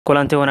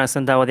kulanti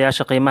wanaagsan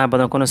daawadayaasha qiimaha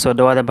badan kuna soo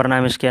dhawaada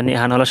barnaamijkeeni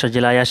ah nolosha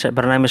jilayaasha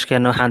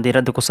barnaamijkeena waxaan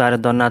diiradda ku saari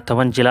doonaa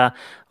 10 jila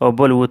oo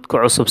Bollywood ku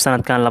cusub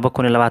sanadkan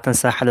 2020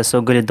 saaxada soo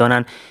gali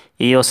doonaan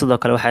iyo sidoo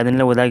kale waxaa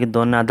idinla wadaagi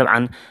doonaa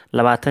dabcan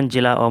 20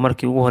 jila oo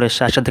markii ugu horeysay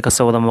shaashada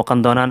kasoo wada muuqan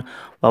doonaan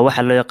waa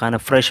waxa loo yaqaan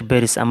fresh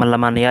berries ama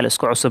lamaanayaal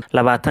isku cusub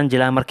 20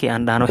 jila markii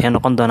aan dhahno waxay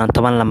noqon doonaan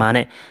 10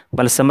 lamaane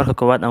balse marka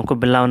koowaad aan ku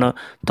bilaawno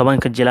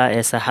 10 jila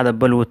ee saaxada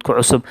Bollywood ku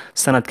cusub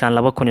sanadkan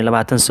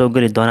 2020 soo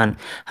gali doonaan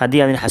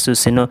haddii aan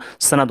xasuusino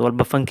sanad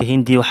walba fanka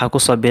Hindi waxaa ku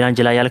soo biiraan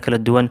jilayaal kala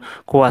duwan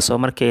kuwaas oo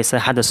markii ay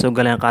saaxada soo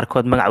galeen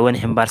qaarkood magac weyn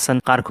ximbaarsan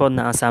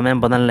qaarkoodna aan saameyn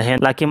badan lahayn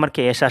laakiin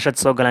markii ay shaashada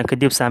soo galaan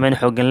kadib saameyn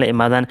xooggan la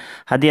imaadaan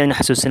haddii aan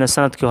xasuusino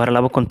sanadkii hore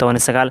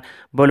 2019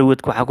 Bollywood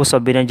waxaa ku soo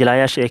biireen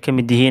jilayaasha ay ka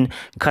mid yihiin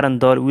Karan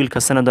Dool wiilka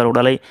sanadol u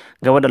dhalay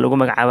gabadha lagu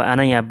magacaabo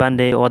Ananya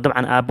Pandey oo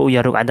dabcan aabbo u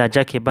yahay rugcada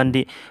Jackie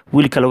Pandey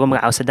wiilka lagu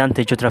magacaabo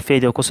Siddhanta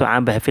Chittorjee oo ku soo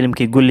caan baxay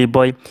filimkii Gully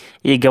Boy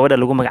iyo gabadha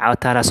lagu magacaabo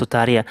Tara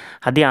Sutaria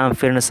haddii aan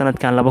fiirino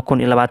sanadkan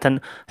 2020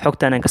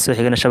 xogtan aan ka soo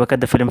xigno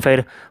shabakada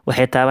Filmfare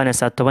waxay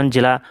taabanaysaa 10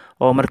 jila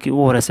oo markii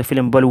ugu horeysay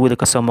filim Bollywood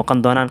ka soo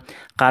muuqan doonaan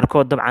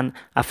qaarkood dabcan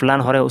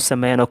aflaan hore u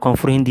sameeyeen oo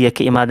koonfur Hindiya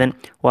ka imaadeen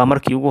waa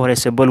markii ugu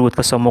horeysay Bollywood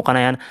ka soo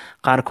muuqanayaan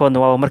qaarkoodna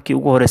waa markii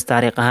ugu horeysay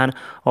taariikh ahaan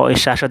oo ay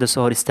shaashada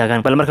soo hor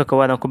istaagaan bal marka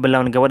koowaad aan ku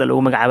bilaawno gabadha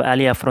lagu magacaabo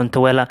Alia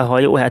Frontowela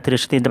hooyo u ah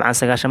atirishadii dabcan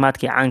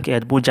sagaashamaadkii caanka ee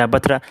Pooja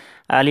Batra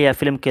Alia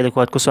filimkeeda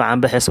koowaad ku soo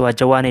caanbaxaysa waa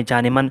Jawani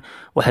Janiman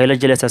waxay la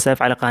jilaysaa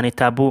Saif Ali Qani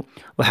Tabu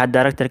waxa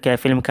directorka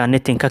filimka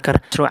Nitin Kakar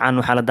shuucan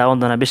waxa la daawan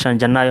doonaa bishan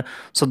Janaayo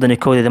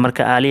 31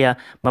 marka Alia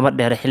maba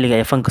dheer xilliga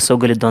ay fanka soo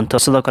gali doonto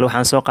sidoo kale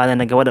waxaan soo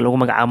qaadanaa gabadha lagu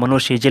magacaabo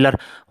Manushi Jilar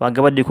waa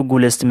gabadhii ku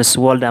guuleystay Miss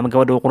World ama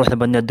gabadha ugu quruxda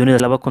badneed dunida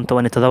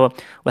 2017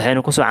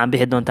 waxayna ku soo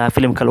caanbixi doontaa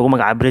filimka lagu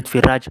magacaabo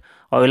Prithvi Raj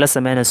oo la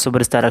sameeyay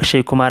superstar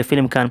Akshay Kumar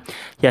filimkan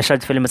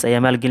Yashad Films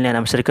ayaa maalgelinayaan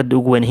ama shirkadda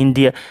ugu weyn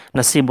Hindiya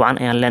nasiib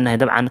wacan ayaan leenahay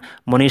dabcan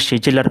Manushi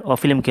Jilar oo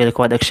filimkeeda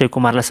koowaad Akshay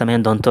Kumar la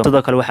sameyn doonto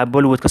sidoo kale waxaa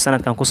Bollywood ka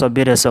sanadkan ku soo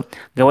biirayso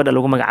gabadha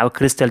lagu magacaabo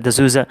Crystal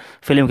D'Souza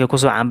filimka ku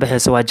soo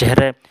caanbaxaysa waa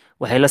Jehre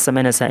waxay la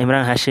sameynaysaa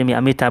Imran Hashimi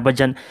Amitabh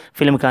Bachchan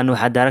filimkan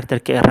waxaa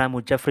directorka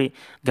Ramu Jeffrey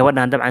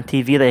gabadhan dabcan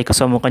TV-da ay ka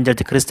soo muuqan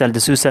jirtay Crystal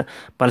D'Souza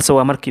balse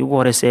waa markii ugu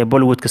horeysay ee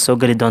Bollywood ka soo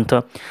gali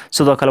doonto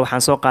sidoo kale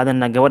waxaan soo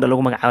qaadanaa gabadha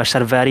lagu magacaabo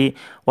Sharvari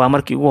waa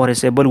markii ugu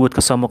horeysay ee Bollywood ka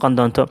soo muuqan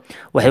doonto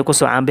waxay ku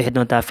soo caanbixi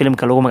doontaa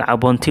filimka lagu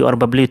magacaabo Bonti or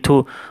Babli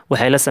 2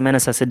 waxay la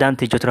sameynaysaa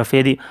Siddhanta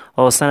Chittorjee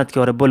oo sanadkii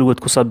hore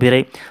Bollywood ku soo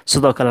biiray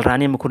sidoo kale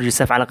Rani Mukherjee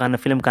Saif Ali Khan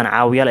filimkan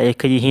caawiyaal ay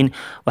ka yihiin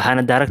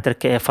waxaana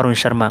directorka ee Farun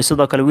Sharma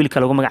sidoo kale wiilka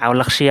lagu magacaabo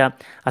Lakshya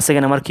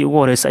asagana markii ugu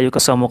horeysay ayuu ka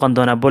soo muuqan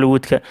doonaa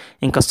Bollywoodka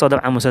inkastoo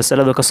dabcan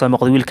musalsaladu ka soo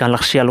muuqday wiilkan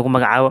Lakshya lagu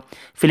magacaabo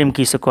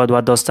filimkiisa kood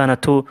waa Dostana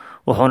 2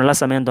 wuxuuna la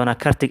sameyn doonaa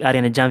Kartik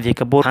Aryan Janvi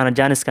Kapoor waxaana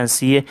Janiskan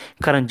siiye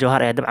Karan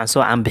Johar ee dabcan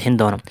soo caan bixin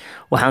doona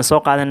waxaan soo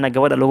qaadanaa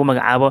gabadha lagu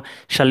magacaabo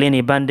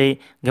Shalini Pandey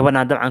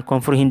gabadhan dabcan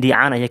koonfur Hindi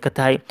caan ay ka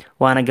tahay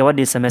waana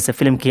gabadhii sameysay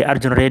filimkii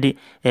Arjun Reddy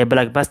ee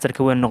blockbuster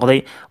ka weyn noqday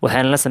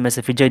waxaana la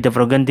sameysay Vijay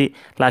Devgandi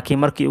laakiin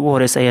markii ugu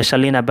horeysay ay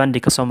Shalini Pandey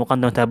ka soo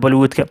muuqan doontaa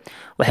Bollywoodka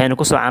waxayna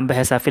ku soo caan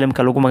baxaysaa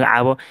filimka lagu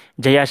magacaabo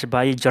Jayash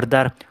Bhai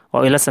Jardar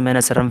oo ay la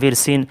sameynaysa Ranveer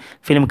Singh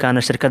filimkana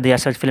shirkadda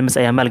Yashad Films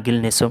ayaa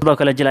maalgelinayso sidoo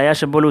kale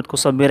jilayaasha Bollywood ku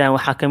soo biiraan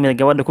waxaa ka mid ah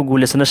gabadha ku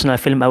guuleysay National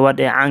Film Award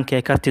ee caanka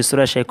ee Karti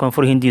Suresh ee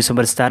koonfur Hindi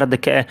superstarada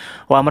ka ah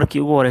waa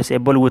markii ugu horeysay ee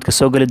Bollywood ka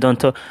soo gali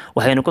doonto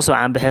waxayna ku soo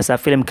caanbaxaysaa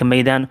filimka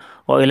Maydaan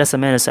oo ay la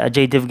sameynaysa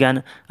Ajay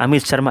Devgan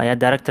Amit Sharma ayaa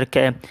director ka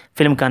ah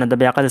filimkana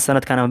dabeeqada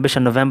sanadkan ama bisha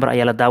November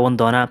ayaa la daawan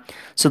doonaa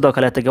sidoo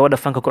kale gabadha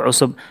fanka ku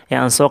cusub ee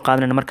aan soo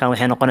qaadanay markaan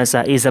waxay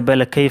noqonaysaa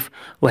Isabella Kaif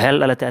waxay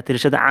la dhalatay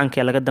atirishada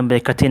caanka ee laga dambeeyay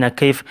Katrina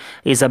Kaif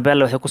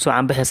Isabella waxay ku soo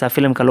caanbaxaysaa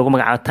filimka lagu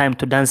magacaabo Time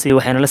to Dance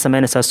waxayna la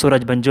sameynaysaa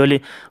Suraj Banjoli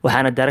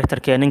waxaana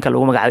directorka ninka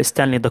lagu magacaabo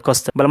Stanley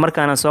DaCosta bal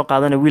markaan soo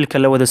qaadanay wiilka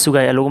la wada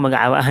sugay ee lagu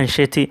magacaabo Ahan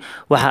Shetty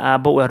waxa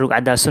aabbo u ah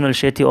rugcada Sunil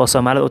Shetty oo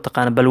Soomaalida u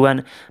taqaan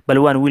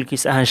balwan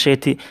wiilkiisa Ahan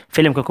Shetty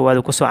filimka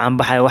koowaad ku soo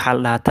caanbaxay waxa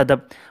la dhahaa Tadab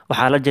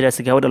waxaa la jiray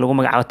gabadha lagu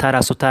magacaabo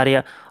Tara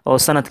Sutaria oo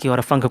sanadkii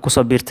hore fanka ku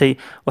soo biirtay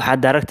waxaa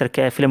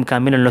directorka ee filimka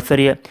Milan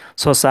Lothria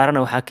soo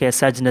saarana waxaa ka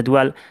Sajid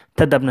Nadwal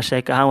tadabna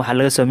sheeko ahaan waxaa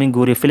laga soo min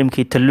guuriyay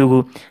filimkii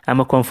Telugu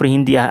ama koonfur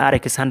Hindi ah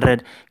RX100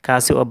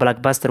 kaasi oo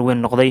blockbuster weyn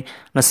noqday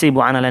nasiib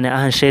wacan lana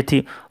Ahan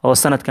Shetty oo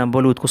sanadkan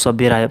Bollywood ku soo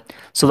biirayo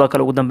sidoo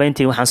kale ugu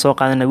dambeyntii waxaan soo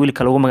qaadanay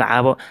wiilka lagu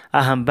magacaabo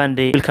Ahan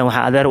Pandey wiilkan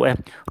waxaa adeer u ah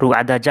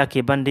rugcada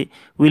Jackie Pandey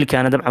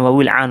wiilkana dabcan waa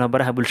wiil caan oo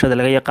baraha bulshada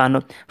laga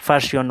yaqaano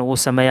fashion uu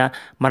sameeyaa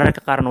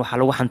mararka qaarna waxaa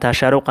lagu xantaa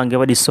shaaruqan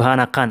gabadhii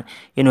Suhana Khan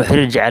inuu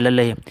xiriir jecel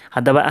leeyahay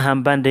haddaba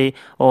Ahan Pandey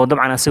oo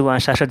dabcan asigoo aan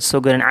shaashada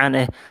soo galin caan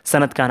ah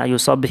sanadkan ayuu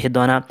soo bixi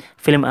doonaa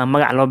filim aan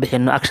magac loo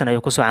bixino action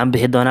ayuu ku soo caan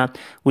bixi doonaa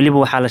waliba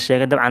waxaa la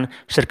sheegay dabcan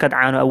shirkad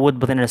caan oo awood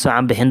badan inay soo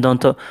caan bixin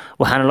doonto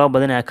waxaana loo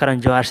badinayaa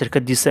Karan Johar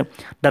shirkadiisa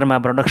Dharma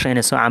Production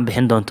inay soo caan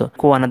bixin doonto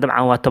kuwana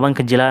dabcan waa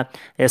 10 jila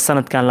ee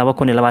sanadkan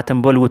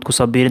 2020 Bollywood ku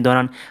soo biiri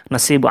doonaan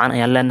nasiib wacan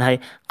ayaan leenahay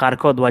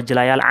qaarkood waa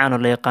jilayaal caan oo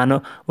la yaqaano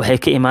waxay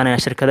ka imaanayaan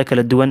shirkado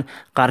kala duwan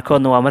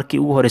qaarkoodna waa markii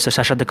ugu horeysa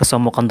shaashada kasoo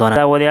muuqan doona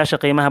daawadayaasha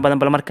qiimaha badan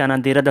bal markaan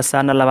aan diiradda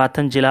saarna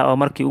 20 jila oo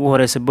markii ugu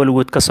horeysa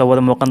Bollywood kasoo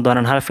wada muuqan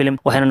doonaan hal film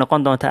waxayna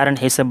noqon doontaa arrin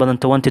xiiso badan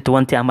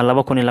 2020 ama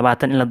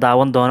 2020 in la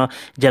daawan doono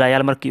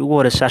jilayaal markii ugu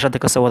horeysa shaashada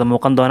kasoo wada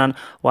muuqan doonaan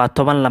waa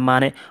 10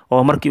 lamaane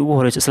oo markii ugu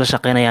horeysa isla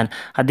shaqeynayaan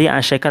haddii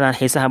aan sheekadan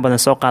xiisaha badan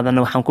soo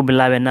qaadano waxaan ku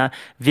bilaabeynaa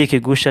Vicky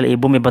Gushal iyo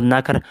Bumi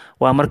Badnakar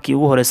waa markii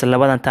ugu horeysa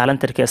labadan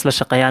talented-ka isla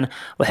shaqeeyaan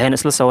waxayna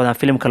isla soo wadaan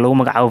filimka lagu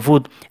magacaabo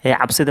Vood ee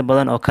cabsida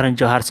badan oo Karan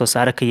Johar soo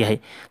saare ka yahay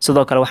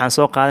sidoo kale waxaan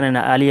soo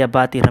qaadanaynaa Alia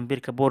Bhatt iyo Ranbir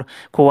Kapoor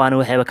kuwaana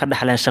waxay ka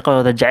dhaxleen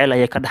shaqadooda jacayl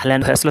ayay ka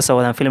dhaxleen waxay isla soo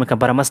wadaan filimka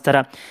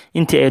Baramastara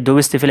intii ay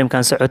duubista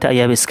filimkan socotay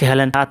ayaa iska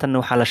heleen haatan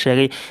waxaa la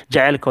sheegay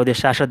jacaylkoodii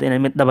shaashada inay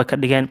mid dhaba ka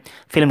dhigeen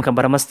filimka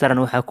Baramastara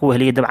waxaa ku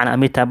weheliyay dabcan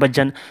Amitabh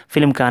Bachchan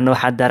filimkan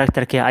waxaa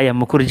director-ka Aya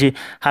Mukherjee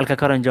halka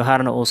Karan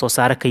Joharna uu soo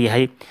saare ka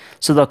yahay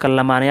sidoo kale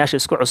lamaanayaasha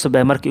isku cusub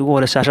ee markii ugu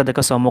horeysa shaashada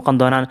kasoo muuqan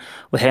doonaan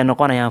waxay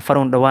noqonayaan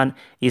Farun Dhawaan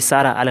iyo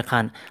Sara Ali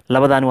Khan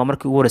labadan waa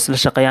markii ugu horeysa la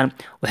shaqeeyaan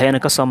waxayna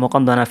kasoo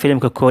muuqan doonaan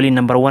filimka Kooli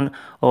number 1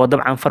 oo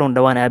dabcan Farun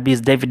Dhawaan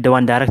aabiis David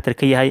Dhawaan director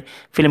ka yahay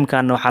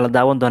filimkan waxaa la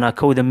daawan doonaa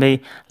 1 May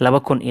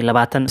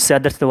 2020 sidaa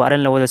darteed waa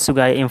arrin la wada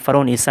sugaya in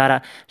Farun iyo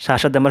Sara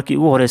shaashada markii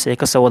ugu horeysa ay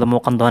kasoo wada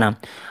muuqan doonaan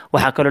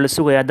waxaa kaloo la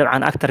sugayaa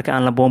dabcan actorka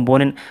aan la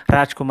boonboonin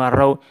Raj Kumar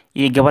Rao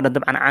iyo gabadha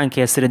dabcan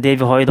caanka Sri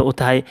Devi hooyada u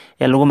tahay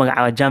ee lagu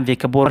magacaabo Janvi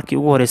Kapoor markii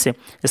ugu horeysa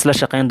isla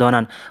shaqeyn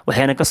doonaan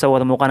waxayna kasoo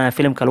wada muuqanayaan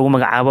filimka lagu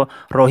magacaabo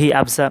Rohi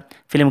Absa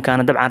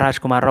filimkana dabcan Raj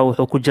Kumar Rao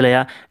wuxuu ku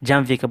jilayaa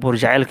Janvi Kapoor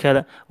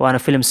jacaylkeeda waana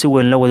filim si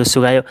weyn loo wada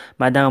sugayo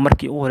maadaama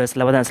markii ugu horeysa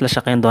labadan isla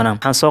shaqeyn doonaan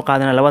waxaan soo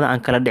qaadanaa labada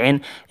aan kala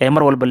dhicin ee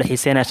mar walba la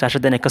xiiseynaya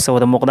shaashada inay kasoo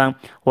wada muuqdaan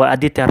waa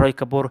Aditya Roy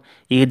Kapoor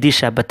iyo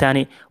Disha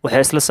Patani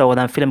waxay isla soo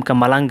wadaan filimka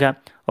Malanga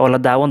oo la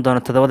daawan doono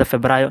 7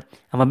 Febraayo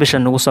ama bisha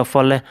nagu soo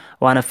fool leh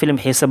waana film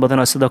xiiso badan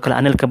oo sidoo kale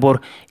Anil Kapoor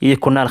iyo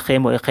Kunal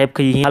Khemo ay qayb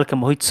ka yihiin halka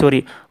Mohit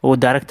Sori uu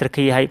director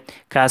ka yahay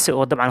kaasi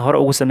oo dabcan hore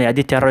ugu sameeyay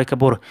Aditya Roy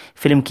Kapoor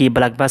filimkii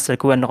blockbuster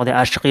ku weyn noqday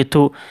Aashiqii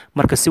 2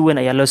 marka si weyn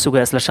ayaa loo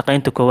sugaya isla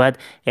shaqeynta koowaad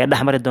ee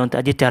dhaxmari doonta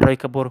Aditya Roy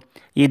Kapoor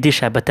iyo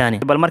Disha Patani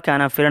bal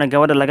markaan aan fiirino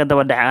gabadha laga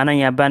daba dhacay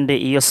Ananya Bande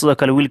iyo sidoo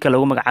kale wiilka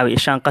lagu magacaabo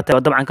Ishaan Qatar oo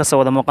dabcan ka soo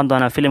wada muuqan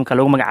doona filimka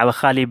lagu magacaabo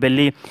Khali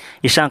Belli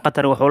Ishaan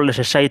Qatar wuxuu la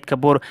dhashay Shahid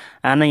Kapoor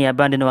Ananya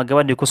Bande waa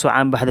gabadhii ku soo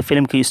caan baxday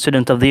filimkii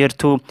Student of the Year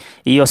 2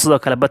 iyo sidoo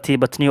kale Bati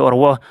Batni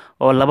Orwo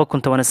oo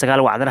 2019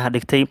 wacdaraha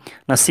dhigtay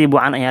nasiib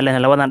wacan ayaa leh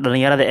labadan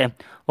dhalinyarada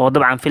oo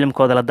dabcan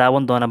filimkooda la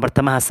daawan doona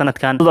bartamaha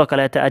sanadkan sidoo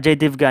kale Ajay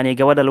Devgan iyo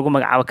gabadha lagu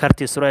magacaabo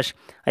Karti Suresh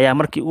ayaa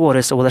markii ugu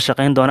horeysa wada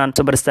shaqeyn doonaan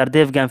Superstar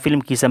Devgan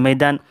filimkiisa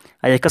Meydaan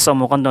ayay kasoo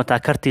muuqan doontaa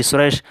Karti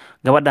Suresh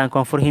gabadhan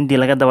koonfur Hindi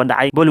laga daba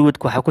dhacay Bollywood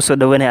waxaa ku soo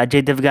dhaweynaya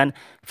Ajay Devgan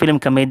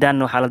filimka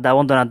Meydaan waxaa la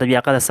daawan doonaa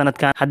dabiiqada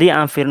sanadkan haddii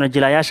aan fiirno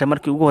jilayaasha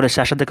markii ugu horeysa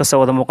shaashada kasoo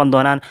wada muuqan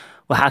doonaan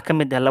waxaa ka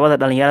mid ah labada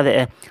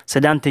dhalinyarada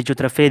Siddharth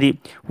Jutrafedi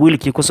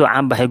wiilkii ku soo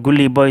caan baxay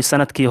Gully Boy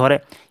sanadkii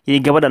hore iyo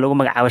gabadha lagu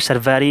magacaabo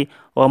Sharvari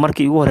oo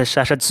markii ugu horeysa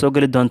shaashada soo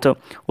gali doonto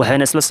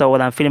waxayna isla soo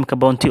wadaan filimka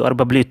Bounty or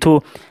Bubbly 2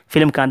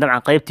 filimkan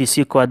dabcan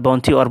qaybtiisii koowaad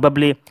Bounty or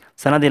Bubbly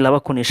sanadii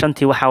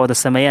 2005 waxaa wada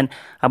sameeyeen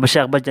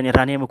Abhishek Bachchan iyo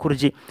Rani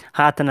Mukherjee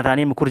haatan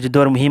Rani Mukherjee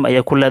door muhiim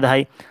ay ku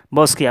leedahay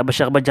booskii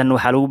Abhishek Bachchan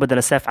waxaa lagu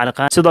bedelay Saif Ali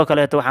Khan sidoo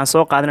kale waxaan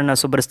soo qaadanaynaa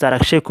Superstar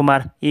Akshay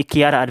Kumar iyo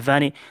Kiara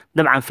Advani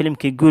dabcan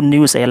filimkii Good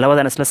News ay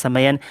labadan isla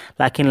sameeyeen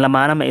laakiin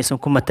lamaana ma aysan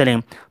ku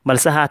matalin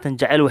balse haatan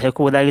jacayl waxay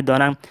ku wadaagi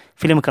doonaan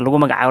filimka lagu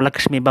magacaabo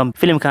Lakshmi Bam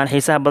filimkan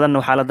xiisaha badan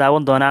waxaa la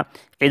daawan doonaa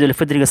ciidul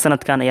fidriga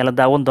sanadkan ayaa la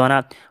daawan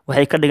doonaa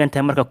waxay ka dhigan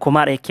tahay marka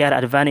Kumar iyo Kiara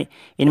Advani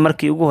in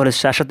markii ugu horeysa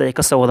shaashada ay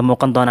kasoo wada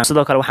muuqan doonaan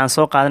sidoo kale waxaan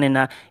soo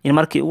qaadanaynaa in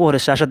markii ugu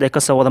horeysa shaashada ay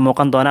kasoo wada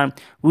muuqan doonaan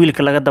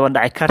wiilka laga daba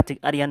dhacay Kartik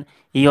Aryan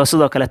iyo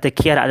sidoo kale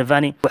Kiara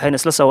Advani waxayna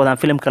isla soo wadaan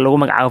filimka lagu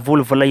magacaabo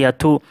Vulvulaya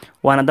 2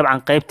 waana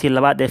dabcan qaybtii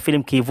labaad ee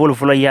filimkii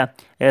Vulvulaya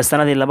ee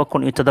sanadii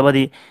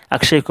 2007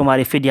 Akshay Kumar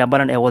iyo Vidya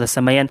Balan ee wada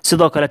sameeyeen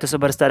sidoo kale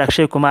Superstar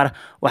Akshay Kumar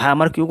waxaa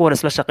markii ugu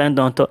horeysa la shaqeyn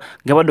doonto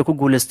gabadha ku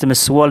guuleystay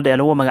Miss World ee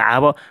lagu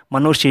magacaabo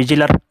Manushi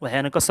Jilar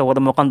waxayna kasoo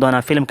wada muuqan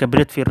doonaan filimka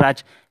Prithvi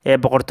Raj ee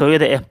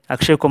boqortooyada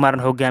Akshay Kumar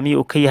hogaamiye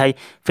uu ka yahay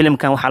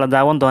filimkan waxaa la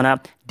daawan doonaa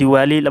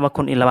Diwali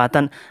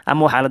 2020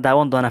 ama waxaa la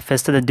daawan doonaa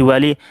feestada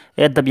Diwali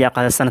ee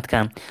dabiiqada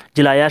sanadkan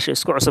jilayaasha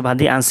isku cusub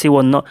haddii aan sii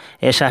wadno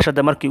ee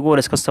shaashada markii ugu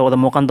horeysa kasoo wada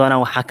muuqan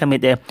doonaan waxaa ka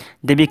mid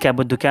Deepika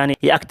Padukone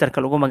iyo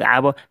actorka lagu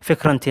magacaabo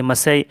Fikranti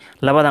Masay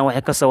labadan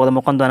waxay kasoo wada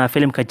muuqan doonaan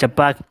filimka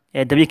Jabbaak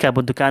ee Deepika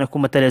Padukone ku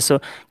mataleyso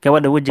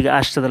gabadha wajiga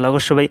aashtada lagu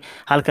shubay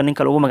halka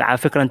ninka lagu magacaabo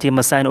Fikranti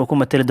Masay uu ku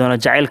matali doono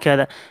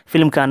jacaylkeeda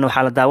filimkan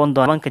waxaa la daawan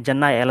doonaa banka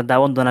Jannaay ee la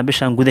daawan doonaa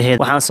bishan gudaheed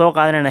waxaan soo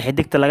qaadanaynaa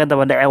xidigta laga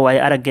daba dhacay waa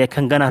aragga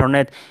Kangana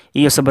Ranaut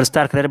iyo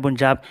Superstar reer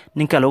Punjab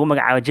ninka lagu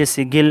magacaabo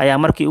Jesse Gill ayaa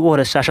markii ugu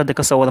horeysa shaashada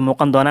kasoo wada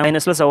muuqan doonaa in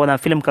isla soo wadaan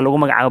filimka lagu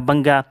magacaabo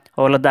Banga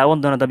oo la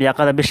daawan doono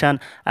dabiiqada bishan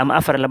ama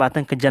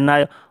 24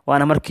 Janaayo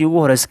waana markii ugu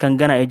horeysa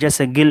Kangana iyo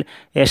Jesse Gill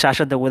ee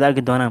shaashada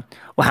wadaagi doonaan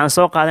waxaan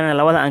soo qaadanaynaa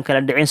labada aan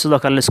kala dhicin sidoo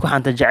kale isku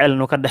xanta jacayl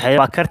inuu ka dhexeeyo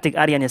waa Kartik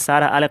Aryan iyo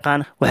Sarah Ali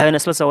Khan waxayna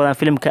isla soo wadaan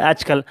filimka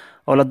Ajkal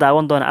oo la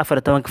daawan doono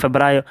 14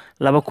 Febraayo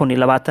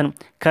 2020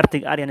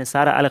 Kartik Aryan iyo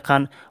Sarah Ali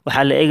Khan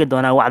waxaa la eegi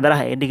doonaa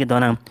wacdaraha ay dhigi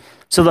doonaan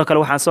sidoo kale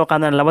waxaan soo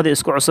qaadanay labadii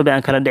isku cusub ee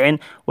aan kala dhicin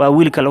waa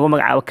wiilka lagu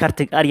magacaabo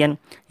Kartik Aryan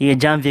iyo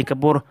Janvi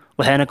Kapoor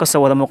waxayna ka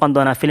soo wada muuqan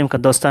doonaa filimka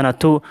Dostana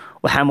 2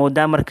 waxaa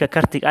moodaa marka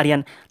Kartik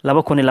Aryan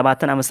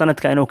 2020 ama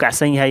sanadka inuu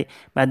kacsan yahay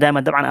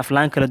maadaama dabcan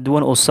aflaan kala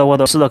duwan uu soo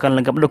wado sidoo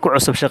kale gabdho ku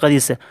cusub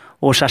shaqadiisa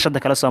uu shaashada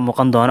kala soo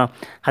muuqan doono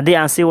haddii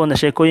aan sii wadno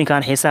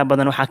sheekooyinkan xiisaha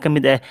badan waxaa ka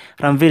mid ah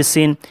Ranveer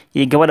Singh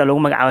iyo gabadha lagu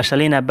magacaabo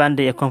Shalina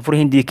Bande ee koonfur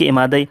Hindiya ka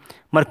imaaday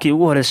markii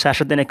ugu horeysay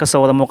shaashada inay ka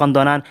soo wada muuqan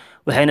doonaan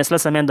waxayna isla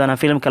sameyn doonaan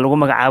filimka lagu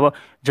magacaabo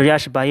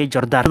Joyash Baye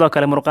Jordan sidoo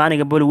kale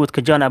murqaaniga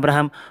Bollywoodka John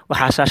Abraham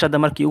waxaa shaashada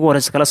markii ugu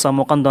horeysay kala soo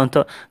muuqan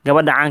doonto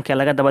gabadha caanka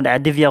laga daba dhacay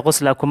Divya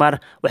Ghosla Kumar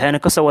waxayna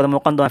ka soo wada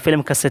muuqan doonaan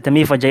filimka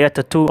Setamifa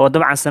Jayata 2 oo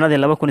dabcan sanadii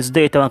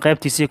 2018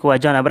 qaybtiisii kuwa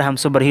John Abraham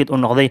super hit u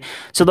noqday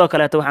sidoo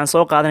kale waxaan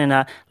soo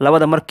qaadanaynaa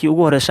labada markii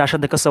ugu horeysay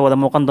shaashada ka soo wada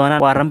muuqan doonaan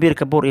waa Ranbir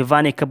Kapoor iyo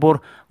Vani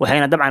Kapoor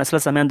waxayna dabcan isla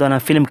sameyn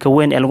doonaan filimka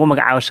weyn ee lagu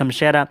magacaabo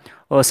Shamshera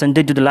oo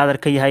Sanjay Ladar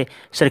ka yahay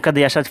shirkadda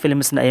Yashad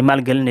Filmsna ay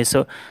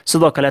maalgelinayso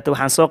sidoo kale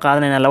waxaan soo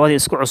qaadanaynaa labadii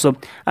isku cusub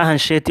Ahan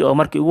Shetty oo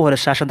markii ugu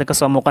horeysay shaashada ka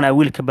soo muuqanaya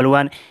wiilka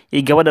Balwan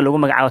iyo gabadha lagu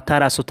magacaabo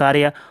Tara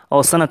Sutaria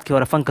oo sanadkii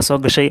hore fanka soo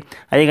gashay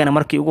ayagana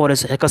markii ugu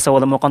horeysay ka soo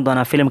wada muuqan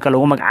doonaa filimka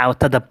lagu magacaabo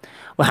Tadab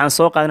waxaan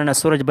soo qaadanaynaa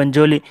Suraj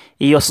Banjoli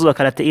iyo sidoo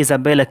kale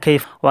Isabella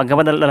Kaif waa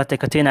gabadha la dhalatay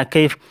Katrina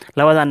Kaif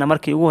labadana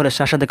markii ugu horeysay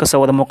shaashada ka soo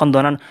wada muuqan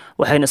doonaan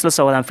waxayna isla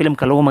soo wadaan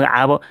filimka lagu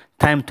magacaabo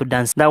Time to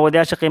Dance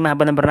daawadayaasha qiimaha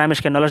badan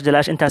barnaamijka nolosha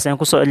jilaash intaas aan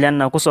ku soo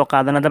ilaalina ku soo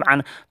qaadana dabcan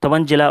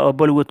 10 jila oo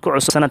Bollywood ku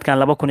cusub sanadkan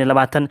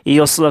 2020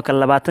 iyo sidoo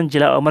kale 20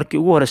 jila oo markii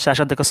ugu horeysay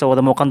shaashada ka soo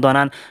wada muuqan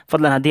doonaan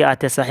fadlan haddii aad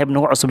tahay saaxiib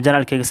nagu cusub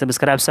channelkayga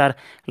subscribe saar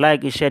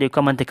like iyo share iyo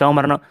comment ka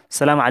umarno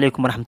assalamu calaykum